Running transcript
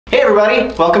Hey everybody,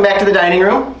 welcome back to the dining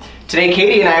room. Today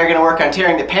Katie and I are going to work on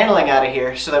tearing the paneling out of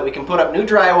here so that we can put up new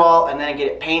drywall and then get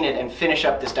it painted and finish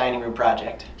up this dining room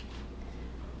project.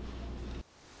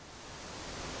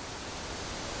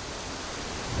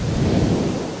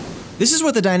 This is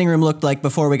what the dining room looked like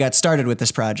before we got started with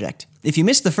this project. If you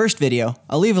missed the first video,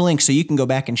 I'll leave a link so you can go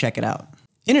back and check it out.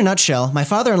 In a nutshell, my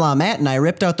father-in-law Matt and I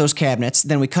ripped out those cabinets,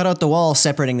 then we cut out the wall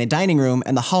separating the dining room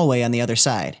and the hallway on the other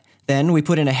side. Then we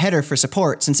put in a header for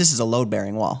support since this is a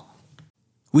load-bearing wall.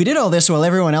 We did all this while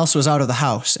everyone else was out of the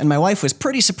house, and my wife was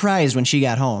pretty surprised when she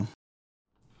got home.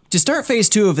 To start phase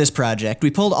 2 of this project,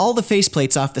 we pulled all the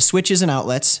faceplates off the switches and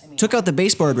outlets, took out the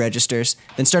baseboard registers,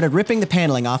 then started ripping the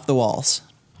paneling off the walls.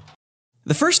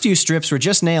 The first few strips were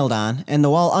just nailed on, and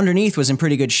the wall underneath was in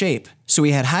pretty good shape, so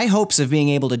we had high hopes of being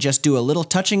able to just do a little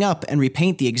touching up and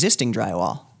repaint the existing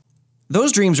drywall.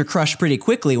 Those dreams were crushed pretty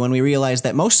quickly when we realized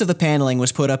that most of the paneling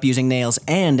was put up using nails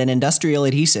and an industrial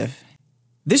adhesive.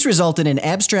 This resulted in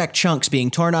abstract chunks being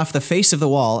torn off the face of the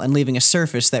wall and leaving a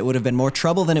surface that would have been more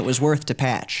trouble than it was worth to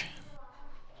patch.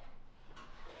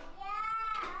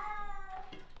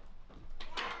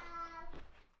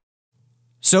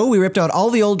 So we ripped out all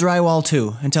the old drywall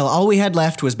too, until all we had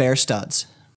left was bare studs.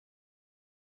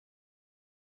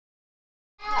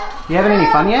 You having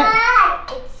any fun yet?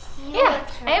 Yeah,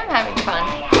 I am having fun.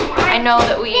 I know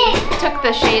that we took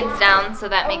the shades down, so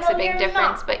that makes a big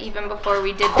difference, but even before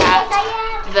we did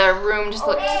that, the room just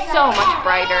looked so much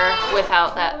brighter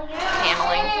without that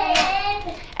paneling.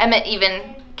 Emmett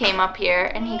even came up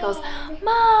here and he goes,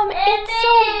 "Mom, it's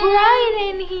so bright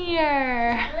in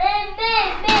here."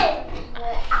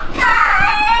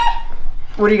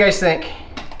 What do you guys think?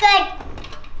 Good.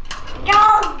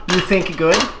 You think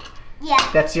good? Yeah.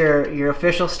 That's your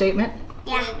official statement?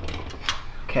 Yeah.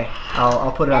 Okay,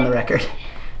 I'll put it on the record.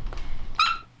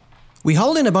 We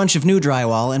hauled in a bunch of new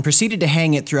drywall and proceeded to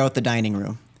hang it throughout the dining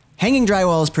room. Hanging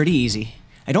drywall is pretty easy.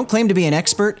 I don't claim to be an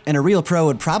expert, and a real pro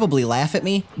would probably laugh at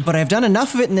me, but I've done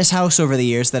enough of it in this house over the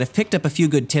years that I've picked up a few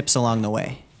good tips along the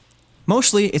way.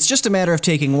 Mostly, it's just a matter of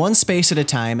taking one space at a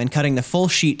time and cutting the full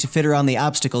sheet to fit around the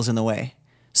obstacles in the way.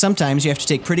 Sometimes you have to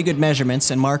take pretty good measurements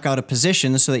and mark out a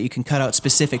position so that you can cut out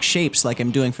specific shapes like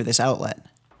I'm doing for this outlet.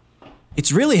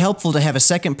 It's really helpful to have a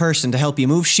second person to help you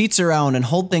move sheets around and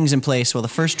hold things in place while the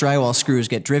first drywall screws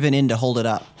get driven in to hold it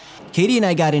up. Katie and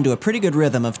I got into a pretty good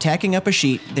rhythm of tacking up a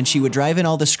sheet, then she would drive in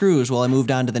all the screws while I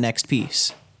moved on to the next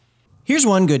piece. Here's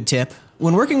one good tip.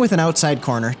 When working with an outside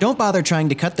corner, don't bother trying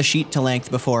to cut the sheet to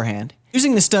length beforehand.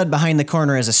 Using the stud behind the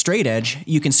corner as a straight edge,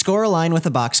 you can score a line with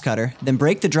a box cutter, then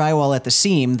break the drywall at the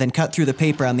seam, then cut through the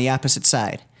paper on the opposite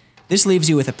side. This leaves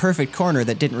you with a perfect corner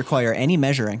that didn't require any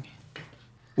measuring.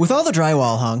 With all the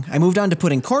drywall hung, I moved on to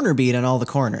putting corner bead on all the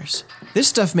corners. This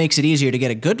stuff makes it easier to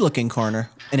get a good-looking corner,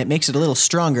 and it makes it a little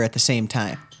stronger at the same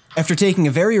time. After taking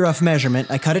a very rough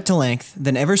measurement, I cut it to length,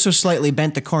 then ever so slightly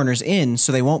bent the corners in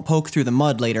so they won't poke through the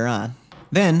mud later on.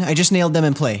 Then, I just nailed them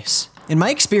in place. In my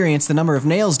experience, the number of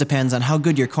nails depends on how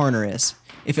good your corner is.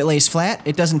 If it lays flat,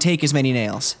 it doesn't take as many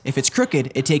nails. If it's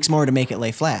crooked, it takes more to make it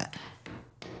lay flat.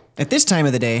 At this time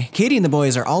of the day, Katie and the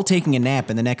boys are all taking a nap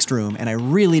in the next room, and I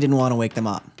really didn't want to wake them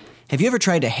up. Have you ever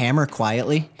tried to hammer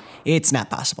quietly? It's not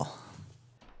possible.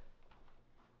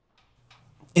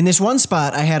 In this one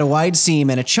spot, I had a wide seam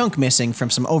and a chunk missing from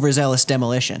some overzealous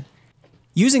demolition.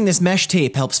 Using this mesh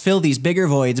tape helps fill these bigger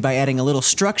voids by adding a little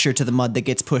structure to the mud that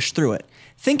gets pushed through it.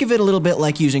 Think of it a little bit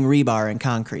like using rebar in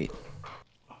concrete.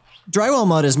 Drywall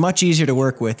mud is much easier to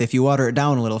work with if you water it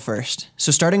down a little first.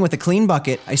 So starting with a clean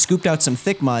bucket, I scooped out some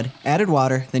thick mud, added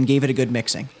water, then gave it a good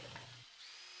mixing.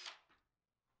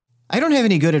 I don't have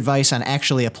any good advice on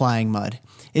actually applying mud.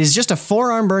 It is just a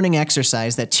forearm burning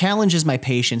exercise that challenges my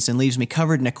patience and leaves me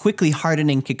covered in a quickly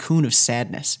hardening cocoon of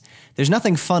sadness. There's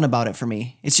nothing fun about it for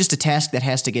me. It's just a task that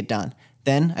has to get done.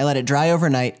 Then I let it dry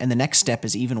overnight, and the next step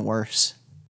is even worse.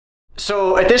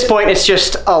 So at this point, it's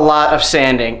just a lot of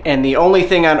sanding, and the only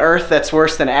thing on earth that's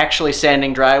worse than actually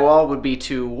sanding drywall would be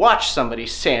to watch somebody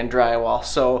sand drywall.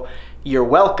 So you're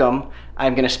welcome.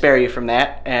 I'm going to spare you from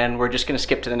that, and we're just going to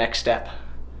skip to the next step.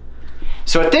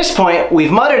 So at this point,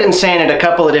 we've mudded and sanded a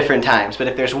couple of different times, but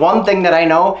if there's one thing that I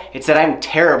know, it's that I'm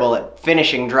terrible at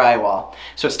finishing drywall.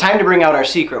 So it's time to bring out our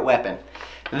secret weapon.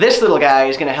 This little guy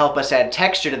is going to help us add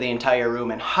texture to the entire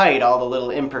room and hide all the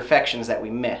little imperfections that we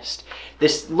missed.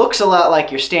 This looks a lot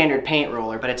like your standard paint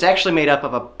roller, but it's actually made up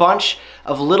of a bunch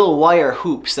of little wire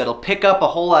hoops that'll pick up a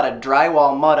whole lot of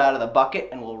drywall mud out of the bucket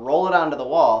and we'll roll it onto the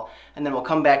wall, and then we'll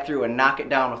come back through and knock it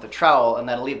down with a trowel, and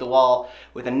that'll leave the wall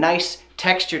with a nice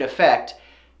textured effect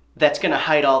that's going to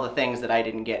hide all the things that I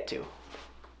didn't get to.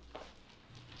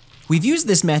 We've used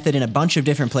this method in a bunch of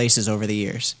different places over the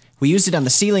years. We used it on the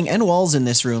ceiling and walls in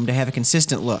this room to have a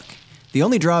consistent look. The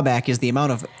only drawback is the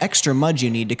amount of extra mud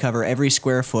you need to cover every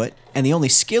square foot, and the only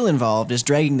skill involved is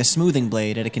dragging the smoothing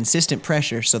blade at a consistent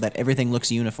pressure so that everything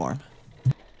looks uniform.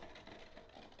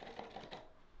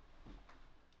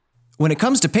 When it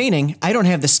comes to painting, I don't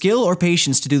have the skill or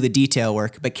patience to do the detail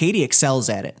work, but Katie excels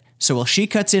at it. So while she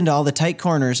cuts into all the tight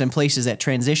corners and places that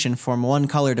transition from one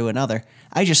color to another,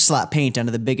 I just slop paint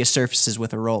onto the biggest surfaces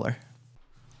with a roller.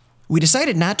 We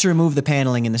decided not to remove the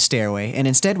paneling in the stairway, and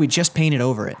instead we just painted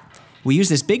over it. We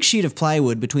used this big sheet of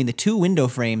plywood between the two window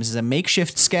frames as a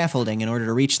makeshift scaffolding in order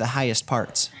to reach the highest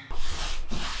parts.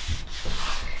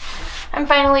 I'm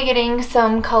finally getting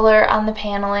some color on the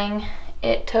paneling.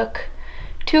 It took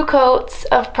 2 coats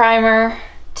of primer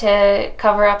to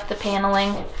cover up the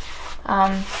paneling.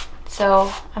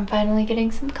 So I'm finally getting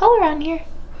some color on here.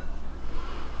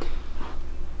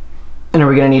 And are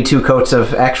we going to need 2 coats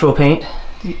of actual paint,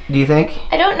 do you think?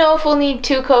 I don't know if we'll need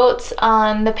 2 coats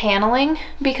on the paneling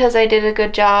because I did a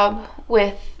good job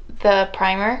with the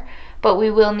primer, but we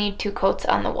will need 2 coats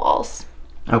on the walls.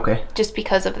 Okay. Just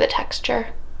because of the texture.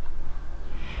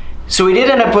 So we did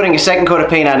end up putting a second coat of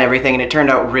paint on everything, and it turned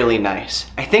out really nice.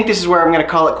 I think this is where I'm going to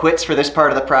call it quits for this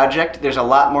part of the project. There's a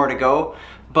lot more to go,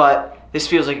 but this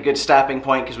feels like a good stopping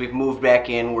point because we've moved back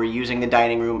in. We're using the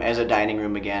dining room as a dining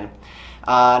room again.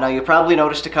 Now you probably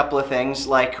noticed a couple of things,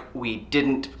 like we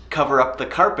didn't cover up the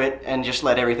carpet and just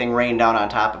let everything rain down on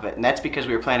top of it, and that's because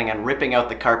we were planning on ripping out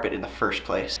the carpet in the first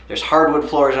place. There's hardwood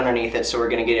floors underneath it, so we're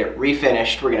going to get it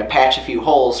refinished. We're going to patch a few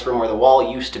holes from where the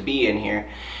wall used to be in here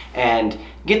and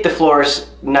get the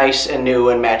floors nice and new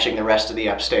and matching the rest of the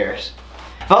upstairs.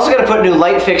 I've also got to put new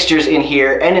light fixtures in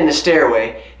here and in the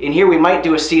stairway. In here we might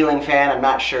do a ceiling fan, I'm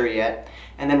not sure yet.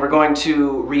 And then we're going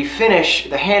to refinish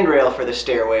the handrail for the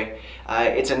stairway.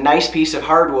 It's a nice piece of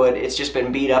hardwood. It's just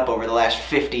been beat up over the last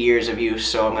 50 years of use,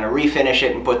 so I'm going to refinish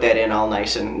it and put that in all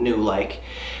nice and new-like.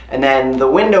 And then the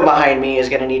window behind me is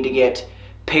going to need to get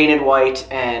painted white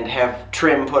and have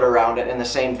trim put around it, and the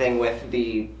same thing with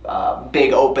the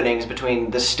big openings between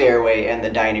the stairway and the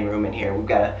dining room in here. We've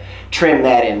got to trim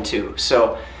that in too.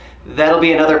 So that'll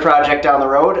be another project down the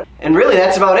road. And really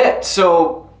that's about it.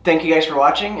 So thank you guys for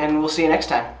watching, and we'll see you next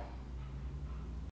time.